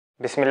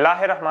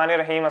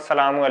बिस्मिल्लाहिर्रहमानिर्रहीम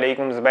अस्सलामु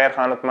अलैकुम। ज़ुबैर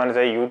खान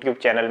उत्मनज़ई यूट्यूब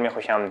चैनल में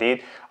खुशामदीद।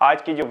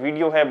 आज की जो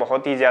वीडियो है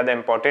बहुत ही ज़्यादा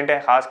इंपॉर्टेंट है,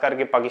 ख़ास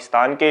करके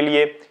पाकिस्तान के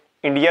लिए,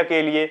 इंडिया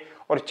के लिए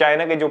और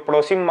चाइना के जो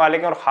पड़ोसी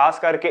ममालिक हैं और ख़ास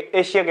करके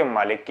एशिया के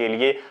ममालिक के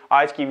लिए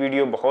आज की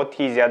वीडियो बहुत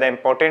ही ज़्यादा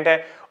इंपॉर्टेंट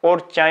है। और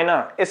चाइना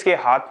इसके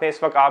हाथ में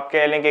इस वक्त आप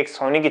कह लें कि एक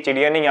सोने की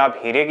चिड़िया नहीं, आप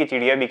हीरे की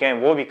चिड़िया भी कहें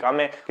वो भी कम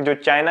है कि जो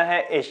चाइना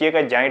है एशिया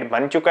का जाइंट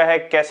बन चुका है।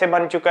 कैसे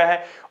बन चुका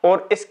है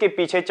और इसके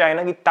पीछे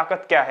चाइना की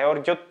ताकत क्या है, और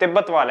जो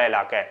तिब्बत वाला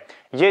इलाका है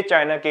ये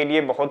चाइना के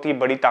लिए बहुत ही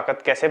बड़ी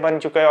ताकत कैसे बन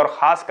चुका है, और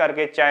खास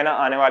करके चाइना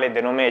आने वाले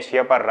दिनों में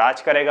एशिया पर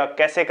राज करेगा,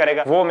 कैसे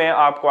करेगा, वो मैं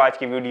आपको आज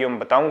की वीडियो में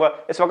बताऊंगा।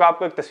 इस वक्त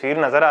आपको एक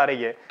तस्वीर नजर आ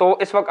रही है, तो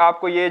इस वक्त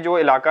आपको ये जो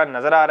इलाका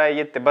नजर आ रहा है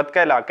ये तिब्बत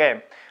का इलाका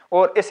है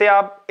और इसे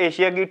आप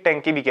एशिया की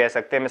टैंकी भी कह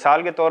सकते हैं।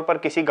 मिसाल के तौर पर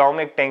किसी गांव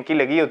में एक टैंकी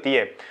लगी होती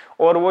है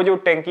और वो जो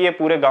टैंकी है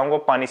पूरे गांव को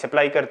पानी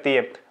सप्लाई करती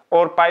है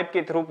और पाइप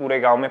के थ्रू पूरे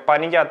गांव में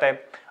पानी जाता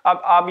है।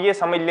 अब आप ये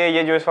समझ लें,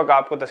 ये जो इस वक्त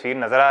आपको तस्वीर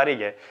नजर आ रही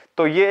है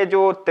तो ये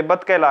जो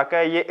तिब्बत का इलाका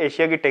है ये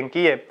एशिया की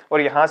टैंकी है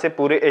और यहाँ से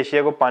पूरे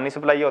एशिया को पानी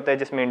सप्लाई होता है,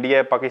 जिसमें इंडिया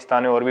है,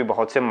 पाकिस्तान है और भी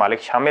बहुत से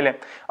मालिक शामिल हैं।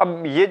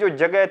 अब ये जो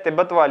जगह है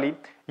तिब्बत वाली,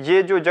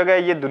 ये जो जगह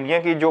है ये दुनिया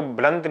की जो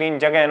बुलंद तरीन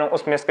जगह है ना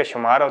उसमें इसका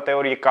शुमार होता है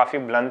और ये काफ़ी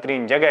बुलंद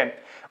तरीन जगह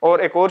है।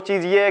 और एक और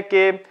चीज़ ये है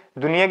कि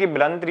दुनिया की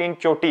बुलंद तरीन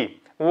चोटी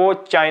वो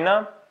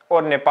चाइना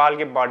और नेपाल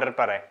के बॉर्डर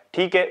पर है,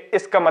 ठीक है।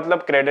 इसका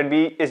मतलब क्रेडिट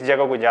भी इस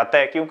जगह को जाता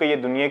है क्योंकि ये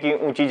दुनिया की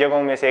ऊंची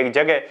जगहों में से एक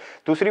जगह है।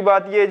 दूसरी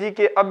बात ये है जी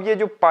कि अब ये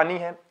जो पानी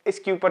है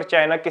इसके ऊपर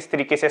चाइना किस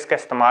तरीके से इसका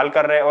इस्तेमाल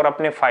कर रहा है और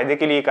अपने फायदे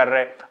के लिए कर रहा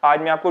है,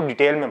 आज मैं आपको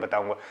डिटेल में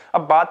बताऊंगा।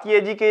 अब बात ये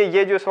है जी कि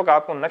ये जो इस वक्त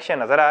आपको नक्शा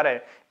नजर आ रहा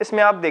है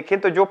इसमें आप देखें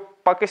तो जो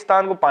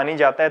पाकिस्तान को पानी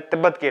जाता है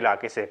तिब्बत के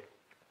इलाके से,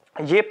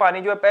 ये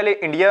पानी जो है पहले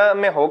इंडिया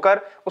में होकर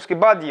उसके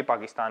बाद ये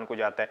पाकिस्तान को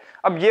जाता है।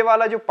 अब ये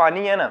वाला जो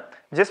पानी है ना,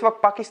 जिस वक्त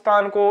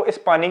पाकिस्तान को इस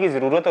पानी की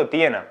जरूरत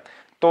होती है ना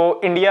तो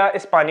इंडिया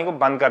इस पानी को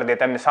बंद कर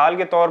देता है। मिसाल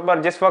के तौर पर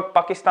जिस वक्त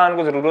पाकिस्तान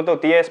को जरूरत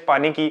होती है इस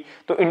पानी की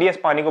तो इंडिया इस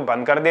पानी को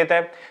बंद कर देता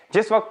है।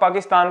 जिस वक्त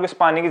पाकिस्तान को इस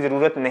पानी की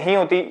जरूरत नहीं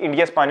होती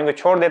इंडिया इस पानी को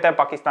छोड़ देता है।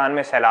 पाकिस्तान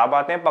में सैलाब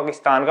आते हैं,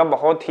 पाकिस्तान का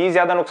बहुत ही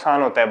ज्यादा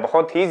नुकसान होता है,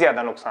 बहुत ही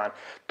ज्यादा नुकसान।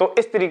 तो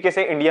इस तरीके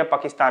से इंडिया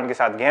पाकिस्तान के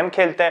साथ गेम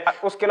खेलता है।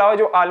 उसके अलावा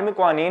जो आलमी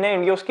कानून है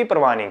इंडिया उसकी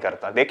परवाह नहीं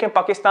करता। देखें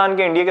पाकिस्तान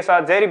के इंडिया के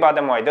साथ ज़ाहिर बात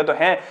है मुआहदे तो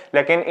हैं,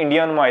 लेकिन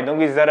इंडिया उन मुआहदों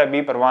की जरा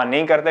भी परवाह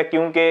नहीं करता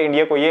क्योंकि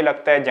इंडिया को ये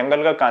लगता है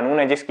जंगल का कानून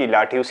है जिसकी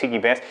लाठी उसी की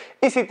भैंस।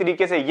 इसी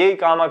तरीके से यही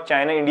काम अब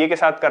चाइना इंडिया के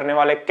साथ करने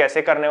वाले,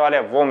 कैसे करने वाले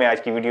वो मैं आज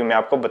की वीडियो में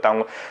आपको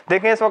बताऊंगा।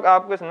 देखें इस वक्त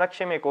आपको इस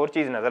नक्शे में एक और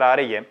चीज नजर आ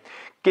रही है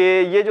कि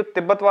ये जो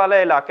तिब्बत वाला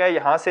इलाका है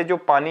यहाँ से जो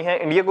पानी है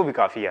इंडिया को भी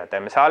काफी आता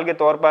है। मिसाल के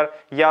तौर पर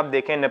ये आप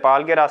देखें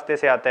नेपाल के रास्ते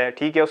से आता है,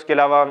 ठीक है। उसके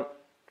अलावा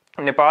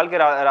नेपाल के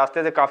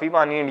रास्ते से काफी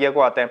पानी इंडिया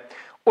को आता है।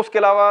 उसके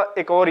अलावा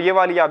एक और ये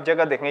वाली आप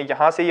जगह देखें,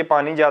 यहाँ से ये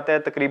पानी जाता है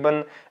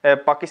तकरीबन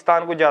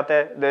पाकिस्तान को जाता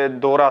है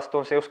दो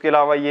रास्तों से। उसके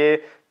अलावा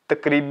ये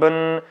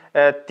तकरीबन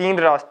 3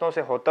 रास्तों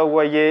से होता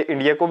हुआ ये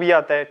इंडिया को भी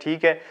आता है,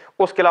 ठीक है।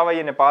 उसके अलावा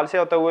ये नेपाल से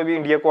होता हुआ भी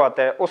इंडिया को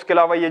आता है। उसके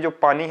अलावा ये जो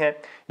पानी है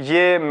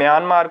ये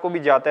म्यांमार को भी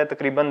जाता है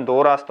तकरीबन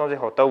 2 रास्तों से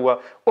होता हुआ।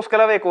 उसके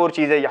अलावा एक और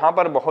चीज़ है यहाँ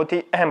पर बहुत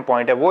ही अहम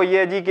पॉइंट है, वो ये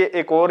है जी कि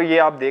एक और ये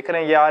आप देख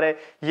रहे हैं यार है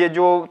ये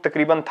जो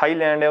तकरीबन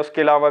थाईलैंड है,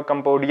 उसके अलावा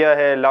कंबोडिया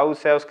है,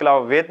 लाओस है, उसके अलावा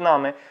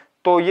वियतनाम है।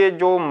 तो ये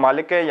जो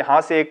मालिक है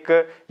यहाँ से एक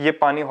ये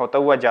पानी होता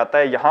हुआ जाता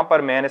है। यहाँ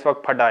पर मैंने इस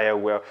वक्त फड आया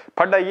हुआ है।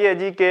 फड ये है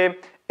जी कि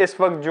इस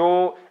वक्त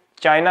जो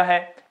चाइना है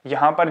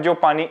यहाँ पर जो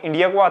पानी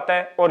इंडिया को आता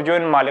है और जो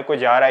इन मालिक को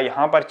जा रहा है,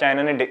 यहाँ पर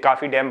चाइना ने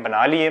काफ़ी डैम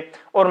बना लिए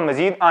और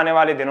मजीद आने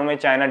वाले दिनों में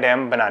चाइना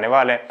डैम बनाने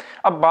वाला है।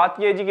 अब बात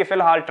यह जी कि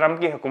फिलहाल ट्रंप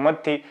की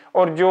हुकूमत थी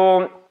और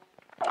जो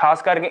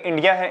खास करके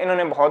इंडिया है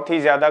इन्होंने बहुत ही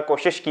ज़्यादा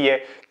कोशिश की है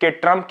कि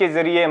ट्रंप के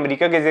ज़रिए,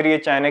 अमेरिका के ज़रिए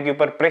चाइना के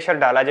ऊपर प्रेशर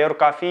डाला जाए और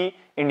काफ़ी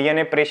इंडिया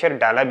ने प्रेशर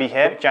डाला भी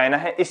है। चाइना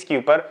है इसके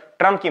ऊपर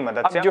ट्रंप की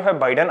मदद से। जो है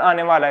बाइडन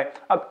आने वाला है,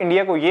 अब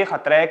इंडिया को ये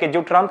खतरा है कि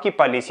जो ट्रंप की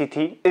पॉलिसी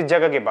थी इस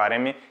जगह के बारे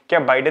में, क्या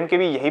बाइडन की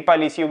भी यही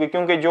पॉलिसी होगी?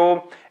 क्योंकि जो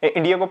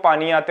इंडिया को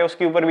पानी आता है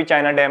उसके ऊपर भी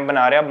चाइना डैम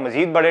बना रहा है, अब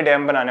मजीद बड़े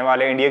डैम बनाने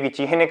वाले, इंडिया की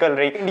चीखें निकल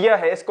रही। इंडिया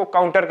है इसको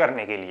काउंटर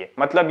करने के लिए,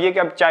 मतलब ये कि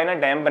अब चाइना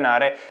डैम बना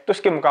रहा है तो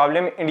उसके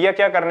मुकाबले में इंडिया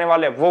क्या करने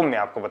वाला है वो मैं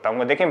आपको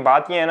बताऊंगा। देखें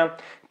बात ये है ना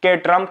कि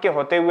ट्रंप के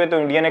होते हुए तो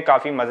इंडिया ने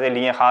काफ़ी मजे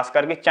लिए खास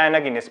करके चाइना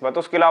की निस्बत।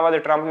 उसके अलावा तो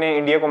ट्रंप ने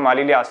इंडिया को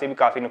माली लिहाज से भी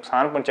काफ़ी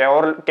नुकसान पहुंचाया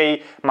और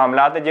कई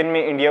मामला है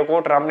जिनमें इंडिया को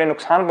ट्रंप ने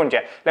नुकसान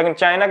पहुंचाया, लेकिन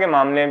चाइना के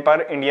मामले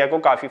पर इंडिया को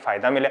काफ़ी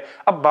फायदा मिला।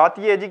 अब बात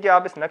यह है जी कि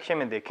आप इस नक्शे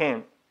में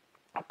देखें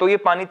तो ये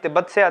पानी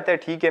तिब्बत से आता है,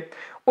 ठीक है।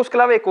 उसके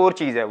अलावा एक और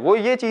चीज़ है, वो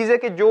ये चीज़ है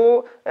कि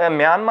जो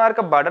म्यांमार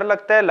का बॉर्डर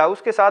लगता है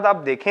लाओस के साथ, आप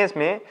देखें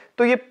इसमें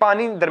तो ये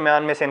पानी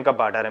दरमियान में से इनका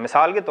बॉर्डर है।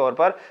 मिसाल के तौर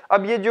पर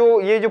अब ये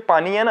जो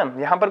पानी है ना,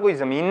 यहाँ पर कोई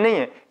ज़मीन नहीं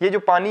है, ये जो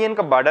पानी है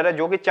इनका बॉर्डर है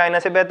जो कि चाइना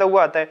से बहता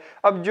हुआ आता है।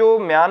 अब जो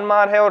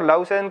म्यांमार है और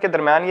लाओस है इनके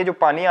दरमियान ये जो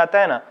पानी आता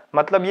है ना,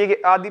 मतलब ये कि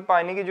आधी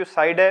पानी की जो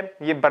साइड है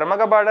ये बर्मा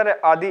का बॉर्डर है,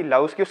 आधी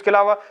लाओस की। उसके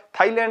अलावा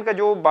थाईलैंड का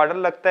जो बॉर्डर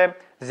लगता है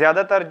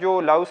ज़्यादातर जो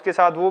लाओस के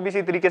साथ वो भी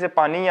इसी तरीके से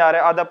पानी आ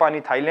रहा है, आधा पानी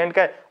थाईलैंड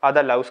का है,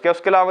 आधा लाओस का है।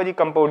 उसके अलावा जी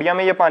कंबोडिया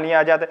में ये पानी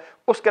आ जाता है।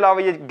 उसके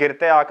अलावा ये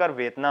गिरते आकर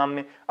वियतनाम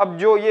में। अब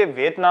जो ये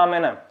वियतनाम है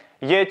ना,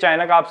 ये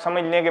चाइना का आप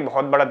समझ लें कि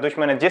बहुत बड़ा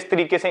दुश्मन है। जिस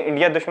तरीके से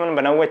इंडिया दुश्मन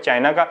बना हुआ है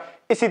चाइना का,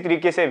 इसी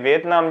तरीके से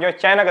वियतनाम जो है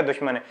चाइना का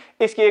दुश्मन है।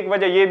 इसकी एक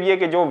वजह यह भी है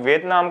कि जो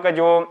वियतनाम का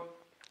जो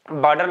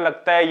बॉर्डर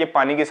लगता है ये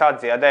पानी के साथ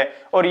ज्यादा है,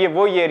 और ये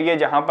वो एरिया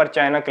जहां पर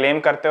चाइना क्लेम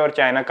करते हैं और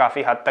चाइना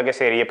काफी हद तक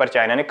इस एरिया पर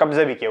चाइना ने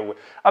कब्जा भी किया हुआ है।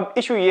 अब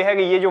इशू ये है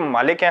कि ये जो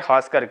मालिक हैं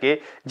खास करके,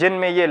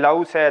 जिनमें ये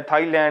लाओस है,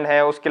 थाईलैंड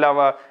है, उसके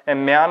अलावा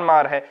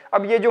म्यांमार है,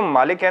 अब ये जो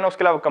मालिक है ना,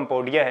 उसके अलावा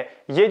कंबोडिया है,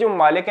 ये जो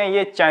मालिक हैं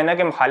ये चाइना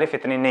के मुखालिफ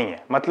इतने नहीं है,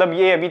 मतलब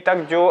ये अभी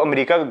तक जो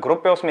अमेरिका का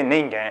ग्रुप है उसमें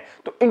नहीं गए हैं।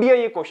 तो इंडिया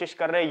ये कोशिश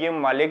कर रहा है ये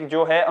मालिक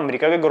जो है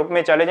अमेरिका के ग्रुप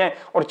में चले जाएं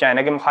और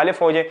चाइना के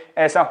मुखालिफ हो जाए,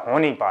 ऐसा हो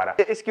नहीं पा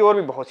रहा। इसकी और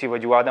भी बहुत सी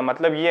वजूहत है,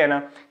 मतलब ये है ना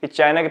कि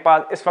चाइना के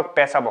पास इस वक्त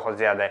पैसा बहुत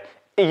ज्यादा है।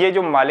 ये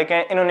जो मालिक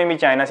हैं इन्होंने भी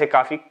चाइना से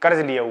काफी कर्ज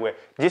लिया हुआ है,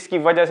 जिसकी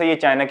वजह से ये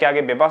चाइना के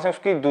आगे बेबस है।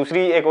 उसकी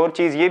दूसरी एक और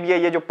चीज ये भी है,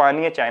 ये जो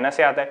पानी है चाइना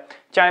से आता है,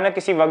 चाइना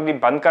किसी वक्त भी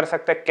बंद कर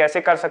सकता है,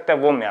 कैसे कर सकता है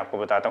वो मैं आपको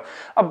बताता हूँ।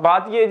 अब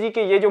बात ये है जी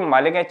कि ये जो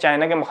मालिक हैं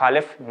चाइना के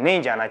मुखालिफ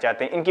नहीं जाना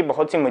चाहते, इनकी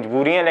बहुत सी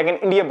मजबूरी है, लेकिन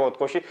इंडिया बहुत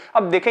कोशिश।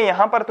 अब देखें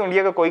यहाँ पर तो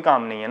इंडिया का कोई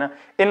काम नहीं है ना,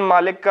 इन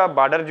मालिक का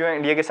बॉर्डर जो है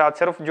इंडिया के साथ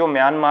सिर्फ जो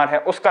म्यांमार है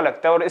उसका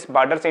लगता है, और इस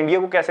बॉर्डर से इंडिया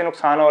को कैसे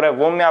नुकसान हो रहा है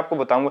वो मैं आपको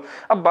बताऊंगा।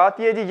 अब बात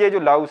ये जी, ये जो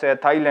लाओस है,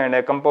 थाईलैंड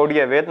है,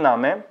 कंबोडिया,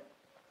 वियतनाम है,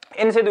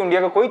 इनसे तो इंडिया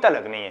का कोई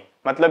तलक नहीं है।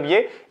 मतलब ये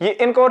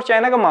इनका और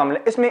चाइना का मामला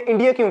है, इसमें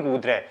इंडिया क्यों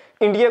कूद रहा है?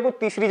 इंडिया को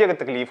तीसरी जगह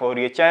तकलीफ हो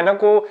रही है, चाइना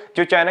को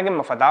जो चाइना के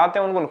मफादात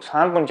हैं उनको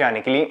नुकसान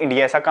पहुंचाने के लिए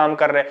इंडिया ऐसा काम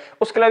कर रहा है।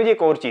 उसके अलावा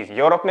एक और चीज,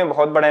 यूरोप में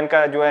बहुत बड़ा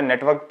इनका जो है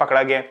नेटवर्क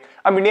पकड़ा गया है।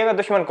 अब इंडिया का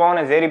दुश्मन कौन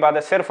है? ज़ाहिर बात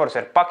है सिर्फ और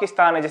सिर्फ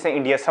पाकिस्तान है, जिसे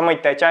इंडिया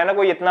समझता है। चाइना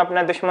को इतना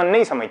अपना दुश्मन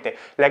नहीं समझते,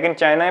 लेकिन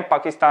चाइना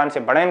पाकिस्तान से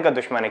बड़ा इनका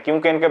दुश्मन है,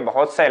 क्योंकि इनके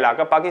बहुत सा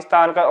इलाका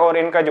पाकिस्तान का, और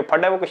इनका जो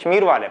फंड है वो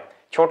कश्मीर वाला है,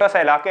 छोटा सा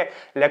इलाका है,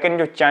 लेकिन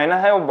जो चाइना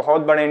है वो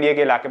बहुत बड़े इंडिया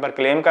के इलाके पर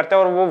क्लेम करता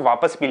है और वो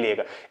वापस भी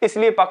लेगा।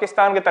 इसलिए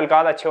पाकिस्तान के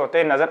तलकात अच्छे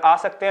होते नजर आ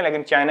सकते हैं,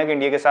 लेकिन चाइना के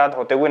इंडिया के साथ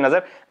होते हुए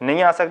नजर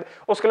नहीं आ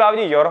सकते। उसके अलावा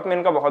जी यूरोप में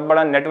इनका बहुत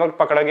बड़ा नेटवर्क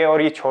पकड़ा गया,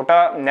 और ये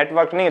छोटा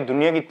नेटवर्क नहीं है,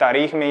 दुनिया की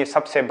तारीख में ये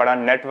सबसे बड़ा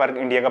नेटवर्क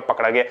इंडिया का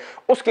पकड़ा गया।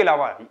 उसके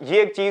अलावा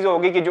ये एक चीज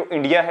होगी कि जो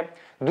इंडिया है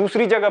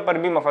दूसरी जगह पर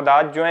भी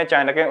मफादात जो है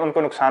चाइना के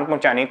उनको नुकसान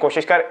पहुंचाने की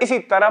कोशिश कर, इसी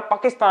तरह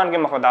पाकिस्तान के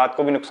मफादात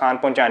को भी नुकसान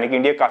पहुंचाने की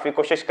इंडिया काफी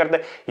कोशिश करता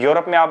है।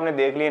 यूरोप में आपने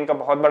देख लिया इनका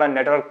बहुत बड़ा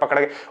नेटवर्क पकड़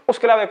गया।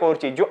 उसके अलावा एक और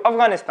चीज, जो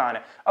अफगानिस्तान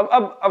है,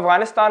 अब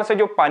अफगानिस्तान से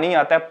जो पानी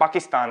आता है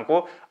पाकिस्तान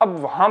को, अब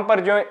वहां पर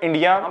जो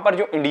इंडिया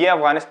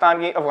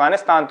अफगानिस्तान की,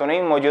 अफगानिस्तान तो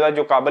नहीं, मौजूदा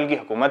जो काबुल की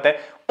हुकूमत है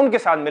उनके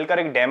साथ मिलकर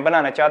एक डैम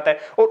बनाना चाहता है,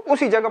 और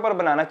उसी जगह पर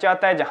बनाना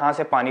चाहता है जहां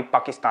से पानी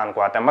पाकिस्तान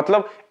को आता है।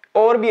 मतलब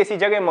और भी ऐसी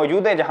जगह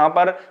मौजूद है जहां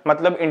पर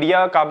मतलब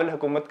इंडिया काबिल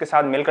हुकूमत के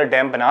साथ मिलकर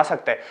डैम बना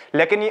सकता है,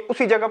 लेकिन ये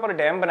उसी जगह पर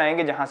डैम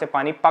बनाएंगे जहां से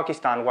पानी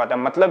पाकिस्तान को आता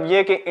है। मतलब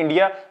ये कि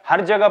इंडिया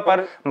हर जगह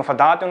पर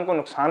मफादात उनको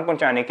नुकसान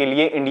पहुंचाने के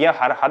लिए इंडिया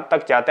हर हद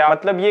तक जाता है।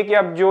 मतलब ये कि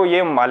अब जो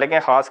ये मालिक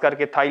हैं खास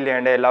करके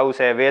थाईलैंड है,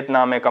 लाओस है,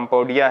 वियतनाम है,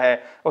 कंबोडिया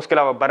है, उसके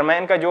अलावा बर्मा,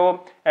 इनका जो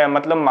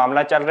मतलब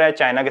मामला चल रहा है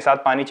चाइना के साथ,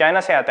 पानी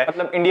चाइना से आता है,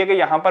 मतलब इंडिया के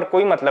यहाँ पर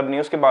कोई मतलब नहीं,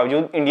 उसके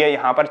बावजूद इंडिया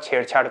यहाँ पर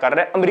छेड़छाड़ कर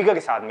रहा है अमेरिका के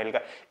साथ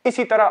मिलकर।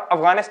 इसी तरह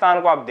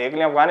अफगानिस्तान को आप देख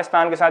लें,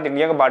 अफगानिस्तान के साथ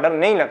इंडिया का बॉर्डर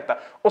नहीं लगता,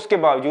 उसके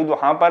बावजूद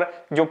वहां पर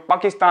जो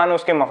पाकिस्तान है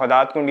उसके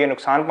मफादात को इंडिया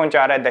नुकसान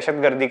पहुंचा रहा है,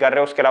 दहशतगर्दी कर रहा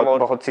है, उसके अलावा और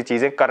बहुत सी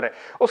चीजें कर रहे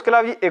हैं। उसके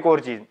अलावा एक और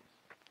चीज,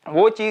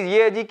 वो चीज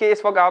ये है जी कि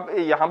इस वक्त आप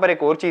यहाँ पर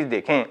एक और चीज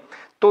देखें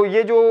तो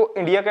ये जो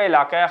इंडिया का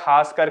इलाका है,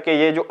 खास करके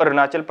ये जो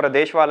अरुणाचल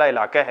प्रदेश वाला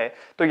इलाका है,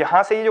 तो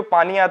यहाँ से ये जो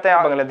पानी आता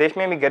है बांग्लादेश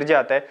में भी गिर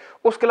जाता है।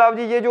 उसके अलावा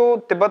जी ये जो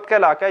तिब्बत का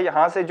इलाका है,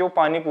 यहाँ से जो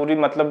पानी पूरी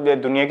मतलब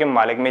दुनिया के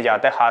मालिक में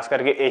जाता है, खास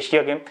करके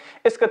एशिया के,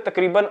 इसका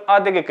तकरीबन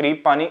आधे के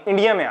करीब पानी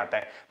इंडिया में आता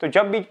है। तो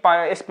जब भी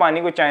इस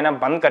पानी को चाइना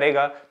बंद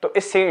करेगा तो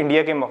इससे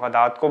इंडिया के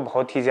मफादात को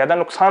बहुत ही ज्यादा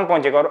नुकसान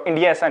पहुंचेगा, और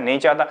इंडिया ऐसा नहीं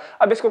चाहता।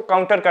 अब इसको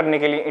काउंटर करने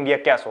के लिए इंडिया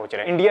क्या सोच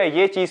रहा है? इंडिया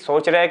ये चीज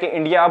सोच रहा है कि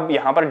इंडिया अब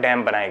यहाँ पर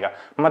डैम बनाएगा।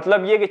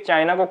 मतलब ये कि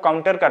चाइना को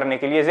काउंटर करने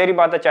के लिए, ज़ाहिर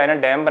बात है चाइना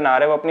डैम बना रहा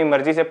है, वो अपनी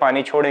मर्जी से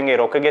पानी छोड़ेंगे,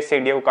 रोकेंगे, इससे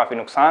इंडिया को काफी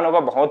नुकसान होगा,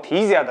 बहुत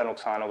ही ज्यादा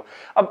नुकसान होगा।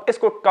 अब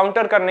इसको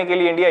काउंटर करने के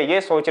लिए इंडिया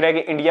ये सोच रहा है कि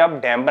इंडिया अब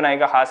डैम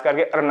बनाएगा, खास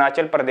करके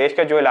अरुणाचल प्रदेश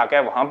का जो इलाका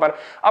है वहां पर।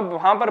 अब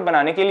वहां पर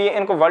बनाने के लिए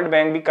इनको वर्ल्ड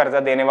बैंक भी कर्जा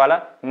देने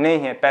वाला नहीं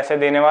है, पैसे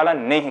देने वाला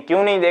नहीं है।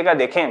 क्यों नहीं देगा?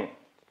 देखें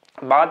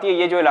बात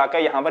ये जो इलाका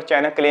है यहाँ पर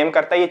चाइना क्लेम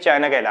करता है ये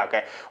चाइना का इलाका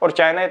है, और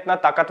चाइना इतना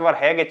ताकतवर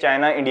है कि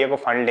चाइना इंडिया को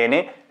फंड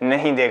लेने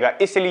नहीं देगा,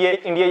 इसलिए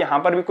इंडिया यहाँ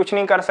पर भी कुछ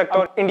नहीं कर सकता,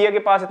 और इंडिया के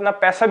पास इतना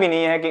पैसा भी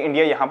नहीं है कि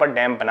इंडिया यहाँ पर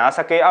डैम बना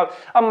सके। अब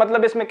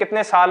मतलब इसमें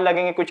कितने साल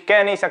लगेंगे कुछ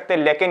कह नहीं सकते,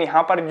 लेकिन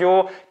यहाँ पर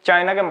जो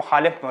चाइना के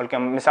मुखालिफ मुल्क है,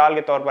 मिसाल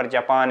के तौर पर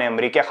जापान है,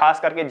 अमेरिका, खास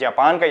करके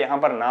जापान का यहाँ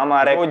पर नाम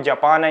आ रहा है, वो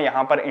जापान है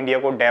यहाँ पर इंडिया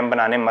को डैम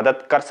बनाने में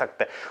मदद कर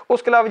सकता है।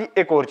 उसके अलावा जी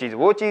एक और चीज,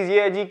 वो चीज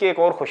ये है जी कि एक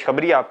और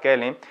खुशखबरी आप कह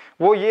लें,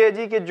 वो ये है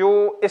जी कि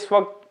जो इस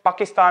वक्त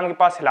पाकिस्तान के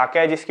पास इलाका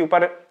है जिसके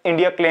ऊपर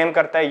इंडिया क्लेम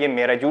करता है, ये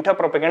मेरा झूठा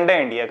प्रोपेगेंडा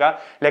है इंडिया का,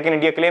 लेकिन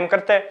इंडिया क्लेम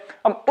करता है।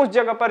 अब उस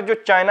जगह पर जो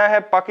चाइना है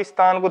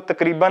पाकिस्तान को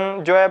तकरीबन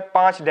जो है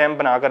 5 डैम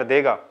बनाकर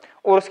देगा,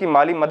 और उसकी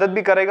माली मदद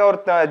भी करेगा,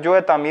 और जो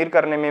है तामीर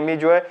करने में भी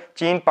जो है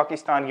चीन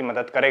पाकिस्तान की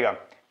मदद करेगा।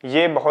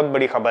 ये बहुत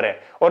बड़ी खबर है,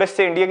 और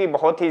इससे इंडिया की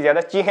बहुत ही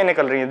ज्यादा चीखें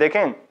निकल रही है।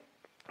 देखें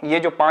ये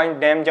जो 5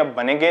 डैम जब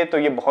बनेंगे तो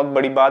ये बहुत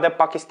बड़ी बात है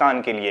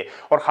पाकिस्तान के लिए,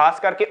 और खास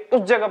करके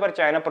उस जगह पर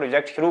चाइना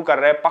प्रोजेक्ट शुरू कर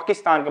रहा है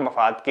पाकिस्तान के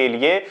मफाद के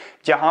लिए,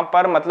 जहां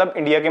पर मतलब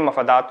इंडिया के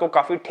मफादात को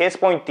काफी ठेस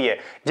पहुंचती है।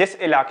 जिस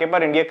इलाके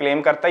पर इंडिया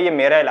क्लेम करता है ये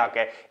मेरा इलाका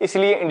है,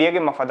 इसलिए इंडिया के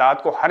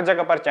मफादात को हर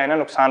जगह पर चाइना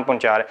नुकसान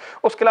पहुंचा रहा है।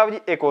 उसके अलावा जी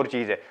एक और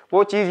चीज है,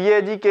 वो चीज ये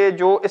है जी कि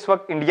जो इस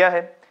वक्त इंडिया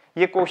है,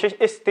 ये कोशिश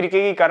इस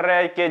तरीके की कर रहा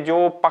है कि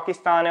जो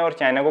पाकिस्तान है और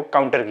चाइना को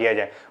काउंटर किया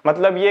जाए।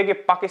 मतलब ये कि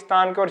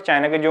पाकिस्तान के और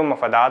चाइना के जो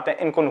मफादात हैं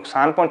इनको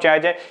नुकसान पहुंचाया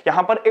जाए।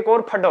 यहाँ पर एक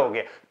और फड्डा हो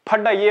गया।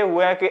 फड्डा ये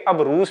हुआ है कि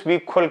अब रूस भी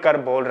खुलकर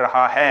बोल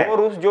रहा है। वो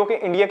रूस जो कि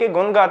इंडिया के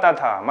गुण गाता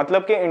था,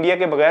 मतलब कि इंडिया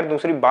के बगैर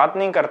दूसरी बात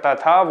नहीं करता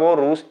था, वो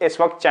रूस इस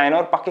वक्त चाइना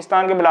और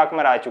पाकिस्तान के ब्लॉक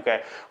में आ चुका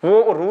है।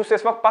 वो रूस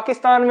इस वक्त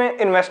पाकिस्तान में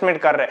इन्वेस्टमेंट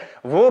कर रहा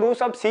है। वो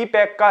रूस अब सी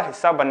पैक का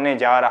हिस्सा बनने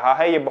जा रहा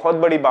है। ये बहुत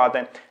बड़ी बात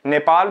है।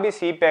 नेपाल भी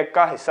सी पैक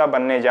का हिस्सा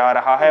बनने जा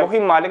रहा है। वही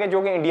मालिक है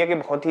जो कि इंडिया के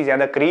बहुत ही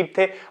ज्यादा करीब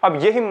थे, अब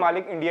यही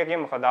मालिक इंडिया के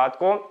मफादात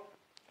को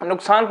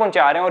नुकसान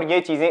पहुंचा रहे हैं और ये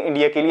चीजें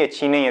इंडिया के लिए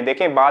अच्छी नहीं है।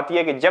 देखें, बात यह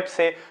है कि जब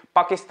से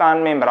पाकिस्तान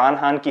में इमरान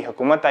खान की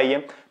हुकूमत आई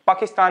है,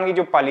 पाकिस्तान की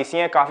जो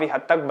पॉलिसियां काफी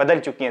हद तक बदल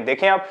चुकी हैं।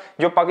 देखें आप,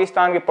 जो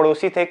पाकिस्तान के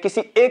पड़ोसी थे,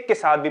 किसी एक के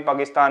साथ भी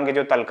पाकिस्तान के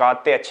जो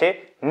तल्कात थे अच्छे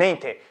नहीं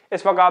थे।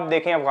 इस वक्त आप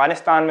देखें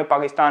अफगानिस्तान में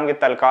पाकिस्तान के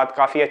तल्कात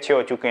काफी अच्छे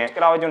हो चुके हैं। इसके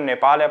अलावा जो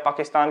नेपाल है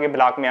पाकिस्तान के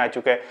ब्लॉक में आ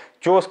चुका है।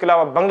 जो उसके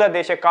अलावा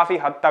बांग्लादेश है, काफी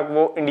हद तक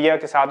वो इंडिया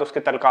के साथ उसके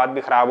तल्कात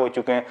भी खराब हो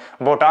चुके हैं।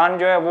 भूटान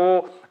जो है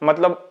वो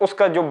मतलब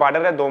उसका जो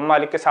बॉर्डर है दो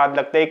ममालिक के साथ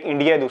लगता है, एक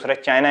इंडिया है दूसरा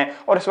चाइना है,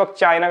 और इस वक्त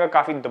चाइना का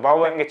काफी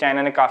दबाव है कि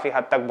चाइना ने काफी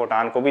हद तक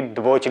भूटान को भी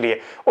दबोच लिए।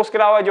 उसके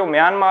अलावा जो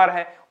म्यांमार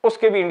है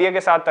उसके भी इंडिया के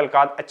साथ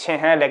तल्कात अच्छे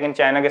हैं, लेकिन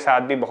चाइना के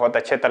साथ भी बहुत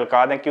अच्छे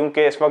तल्कात हैं,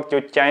 क्योंकि इस वक्त जो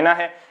चाइना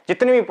है,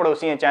 जितने भी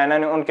पड़ोसी हैं चाइना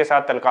ने उनके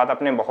साथ तल्कात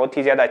अपने बहुत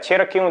ही ज्यादा अच्छे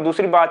रखे हुए।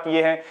 दूसरी बात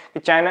यह है कि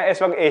चाइना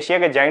इस वक्त एशिया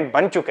का जाइंट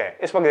बन चुका है।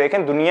 इस वक्त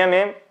देखें दुनिया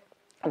में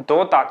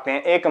दो ताकतें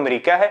हैं, एक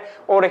अमेरिका है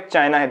और एक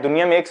चाइना है।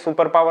 दुनिया में एक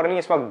सुपर पावर नहीं,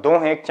 इस वक्त दो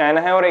हैं, एक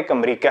चाइना है और एक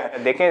अमेरिका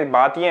है। देखें,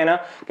 बात यह है ना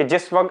कि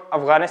जिस वक्त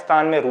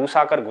अफगानिस्तान में रूस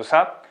आकर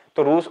घुसा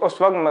तो रूस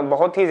उस वक्त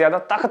बहुत ही ज्यादा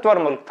ताकतवर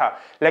मुल्क था,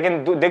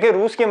 लेकिन देखिए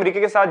रूस की अमेरिका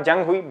के साथ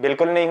जंग हुई?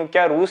 बिल्कुल नहीं हुई।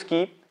 क्या रूस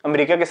की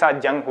अमेरिका के साथ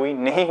जंग हुई?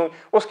 नहीं हुई।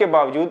 उसके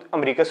बावजूद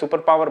अमेरिका सुपर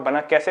पावर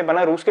बना। कैसे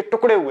बना? रूस के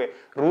टुकड़े हुए,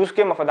 रूस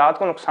के मफादात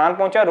को नुकसान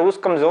पहुंचा, रूस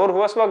कमजोर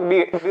हुआ। उस वक्त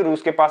भी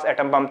रूस के पास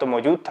एटम बम तो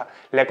मौजूद था,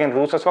 लेकिन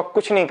रूस उस वक्त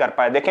कुछ नहीं कर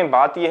पाया। देखें,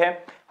 बात यह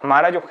है,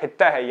 हमारा जो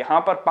खित्ता है यहाँ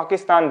पर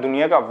पाकिस्तान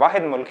दुनिया का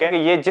वाहिद मुल्क है कि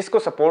ये जिसको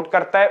सपोर्ट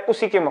करता है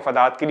उसी के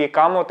मफादात के लिए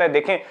काम होता है।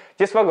 देखें,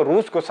 जिस वक्त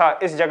रूस घुसा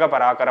इस जगह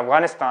पर आकर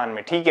अफगानिस्तान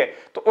में, ठीक है,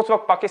 तो उस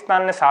वक्त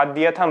पाकिस्तान ने साथ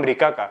दिया था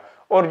अमेरिका का,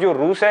 और जो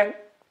रूस है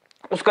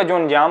उसका जो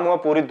अंजाम हुआ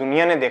पूरी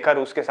दुनिया ने देखा।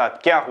 रूस के साथ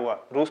क्या हुआ?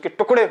 रूस के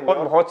टुकड़े हुए और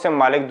बहुत से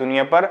मालिक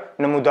दुनिया पर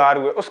नमूदार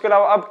हुए। उसके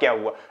अलावा अब क्या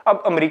हुआ?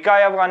 अब अमेरिका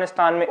आया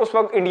अफगानिस्तान में, उस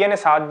वक्त इंडिया ने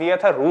साथ दिया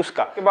था रूस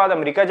का। के बाद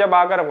अमेरिका जब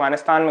आकर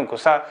अफगानिस्तान में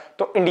घुसा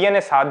तो इंडिया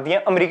ने साथ दिया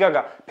अमेरिका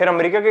का। फिर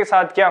अमेरिका के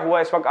साथ क्या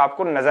हुआ इस वक्त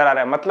आपको नजर आ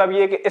रहा है। मतलब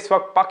ये कि इस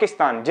वक्त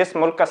पाकिस्तान जिस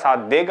मुल्क का साथ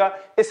देगा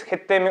इस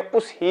खित्ते में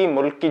उस ही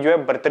मुल्क की जो है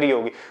बर्तरी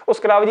होगी।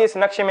 उसके अलावा जी इस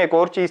नक्शे में एक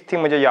और चीज थी,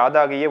 मुझे याद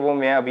आ गई है, वो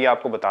मैं अभी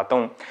आपको बताता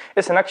हूँ।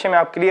 इस नक्शे में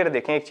आप क्लियर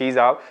देखें एक चीज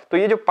आप, तो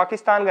ये जो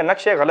पाकिस्तान का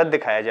नक्शा गलत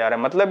दिखाया जा रहा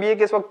है। मतलब ये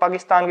कि इस वक्त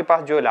पाकिस्तान के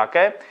पास जो इलाका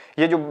है,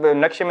 ये जो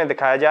नक्शे में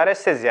दिखाया जा रहा है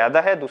इससे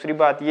ज्यादा है। दूसरी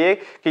बात ये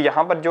कि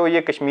यहाँ पर जो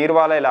ये कश्मीर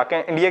वाला इलाका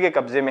है इंडिया के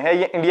कब्जे में है,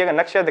 ये इंडिया का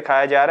नक्शा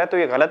दिखाया जा रहा है, तो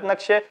ये गलत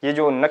नक्शा है। ये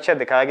जो नक्शा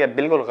दिखाया गया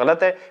बिल्कुल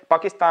गलत है।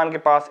 पाकिस्तान के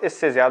पास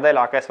इससे ज्यादा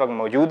इलाका इस वक्त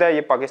मौजूद है।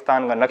 ये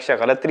पाकिस्तान का नक्शा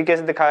गलत तरीके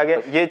से दिखाया गया।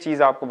 ये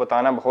चीज आपको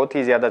बताना बहुत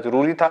ही ज्यादा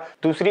जरूरी था।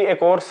 दूसरी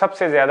एक और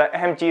सबसे ज्यादा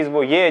अहम चीज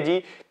वो ये है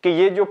जी कि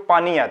ये जो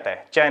पानी आता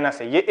है चाइना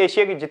से, ये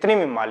एशिया की जितनी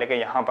भी ममालिक है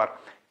यहाँ पर,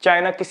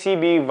 चाइना किसी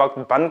भी वक्त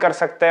बंद कर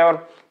सकता है।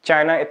 और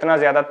चाइना इतना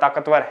ज्यादा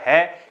ताकतवर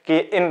है कि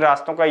इन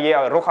रास्तों का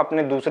ये रुख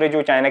अपने दूसरे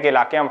जो चाइना के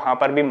इलाके हैं वहां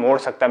पर भी मोड़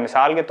सकता है।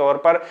 मिसाल के तौर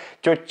पर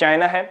जो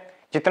चाइना है,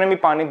 जितने भी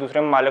पानी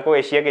दूसरे ममालिक को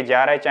एशिया के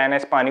जा रहा है, चाइना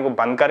इस पानी को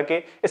बंद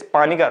करके इस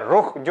पानी का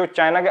रुख जो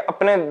चाइना के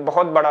अपने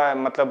बहुत बड़ा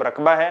मतलब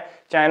रकबा है,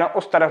 चाइना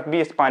उस तरफ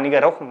भी इस पानी का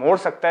रुख मोड़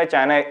सकता है।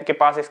 चाइना के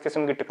पास इस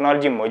किस्म की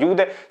टेक्नोलॉजी मौजूद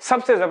है।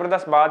 सबसे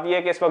जबरदस्त बात यह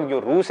है कि इस वक्त जो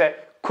रूस है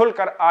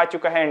खुलकर आ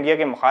चुका है इंडिया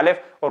के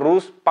मुखालिफ, और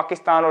रूस,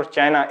 पाकिस्तान और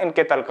चाइना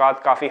इनके तल्कात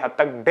काफी हद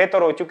तक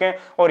बेहतर हो चुके हैं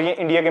और ये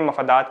इंडिया के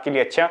मफादात के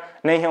लिए अच्छा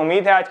नहीं है।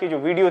 उम्मीद है आज की जो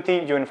वीडियो थी,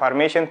 जो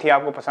इन्फॉर्मेशन थी,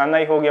 आपको पसंद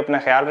आई होगी। अपना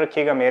ख्याल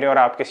रखिएगा। मेरे और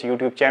आपके इस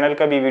यूट्यूब चैनल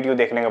का भी वीडियो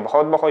देखने का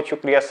बहुत बहुत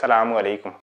शुक्रिया। अस्सलाम वालेकुम।